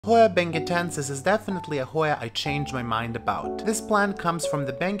Hoya benguetensis is definitely a Hoya I changed my mind about. This plant comes from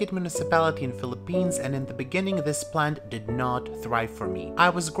the Benguet municipality in Philippines, and in the beginning this plant did not thrive for me. I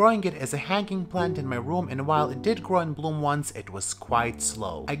was growing it as a hanging plant in my room, and while it did grow and bloom once, it was quite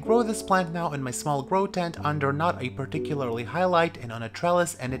slow. I grow this plant now in my small grow tent under not a particularly high light and on a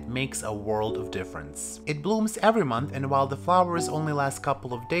trellis, and it makes a world of difference. It blooms every month, and while the flowers only last a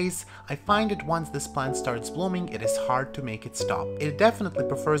couple of days, I find that once this plant starts blooming, it is hard to make it stop. It definitely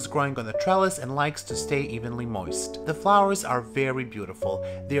prefers growing on the trellis and likes to stay evenly moist. The flowers are very beautiful.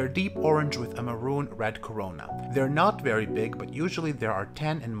 They are deep orange with a maroon red corona. They're not very big, but usually there are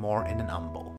 10 and more in an umbel.